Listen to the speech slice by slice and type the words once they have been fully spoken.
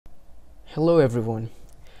Hello everyone.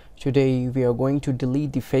 Today we are going to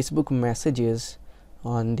delete the Facebook messages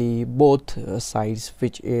on the both sides,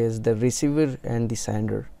 which is the receiver and the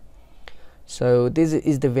sender. So this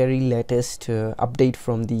is the very latest update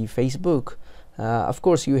from the Facebook. Of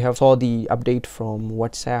course you have saw the update from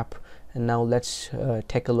WhatsApp, and now let's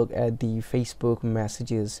take a look at the Facebook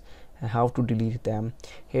messages and how to delete them.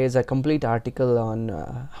 Here's a complete article on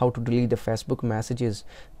how to delete the Facebook messages.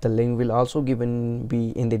 The link will also be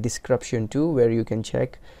in the description too, where you can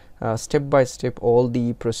check step by step all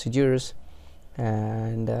the procedures,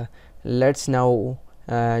 and let's now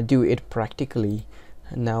do it practically.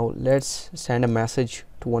 Now let's send a message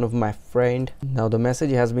to one of my friend. Now the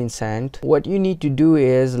message has been sent. What you need to do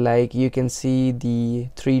is, like, you can see the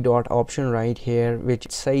three dot option right here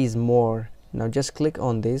which says more. Now just click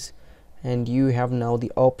on this and you have now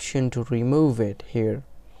the option to remove it here.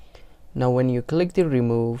 Now when you click the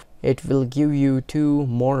remove, it will give you two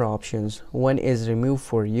more options. One is remove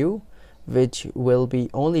for you, which will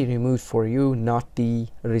be only removed for you, not the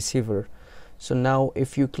receiver. So now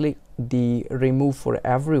if you click the remove for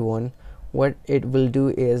everyone, what it will do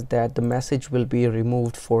is that the message will be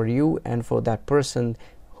removed for you and for that person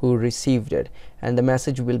who received it, and the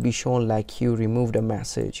message will be shown like you removed a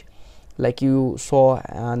message, like you saw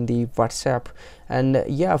on the WhatsApp. And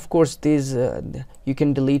yeah, of course this you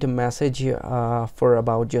can delete a message for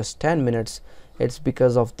about just 10 minutes. It's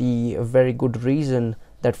because of the very good reason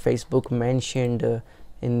that Facebook mentioned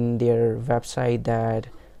in their website that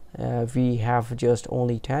we have just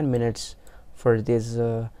only 10 minutes for this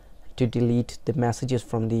to delete the messages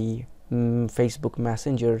from the Facebook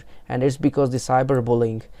Messenger, and it's because the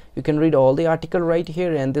cyberbullying. You can read all the article right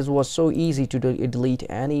here, and this was so easy to delete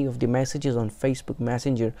any of the messages on Facebook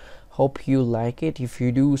Messenger. Hope you like it. If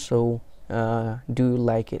you do so, do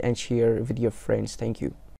like it and share with your friends. Thank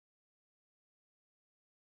you.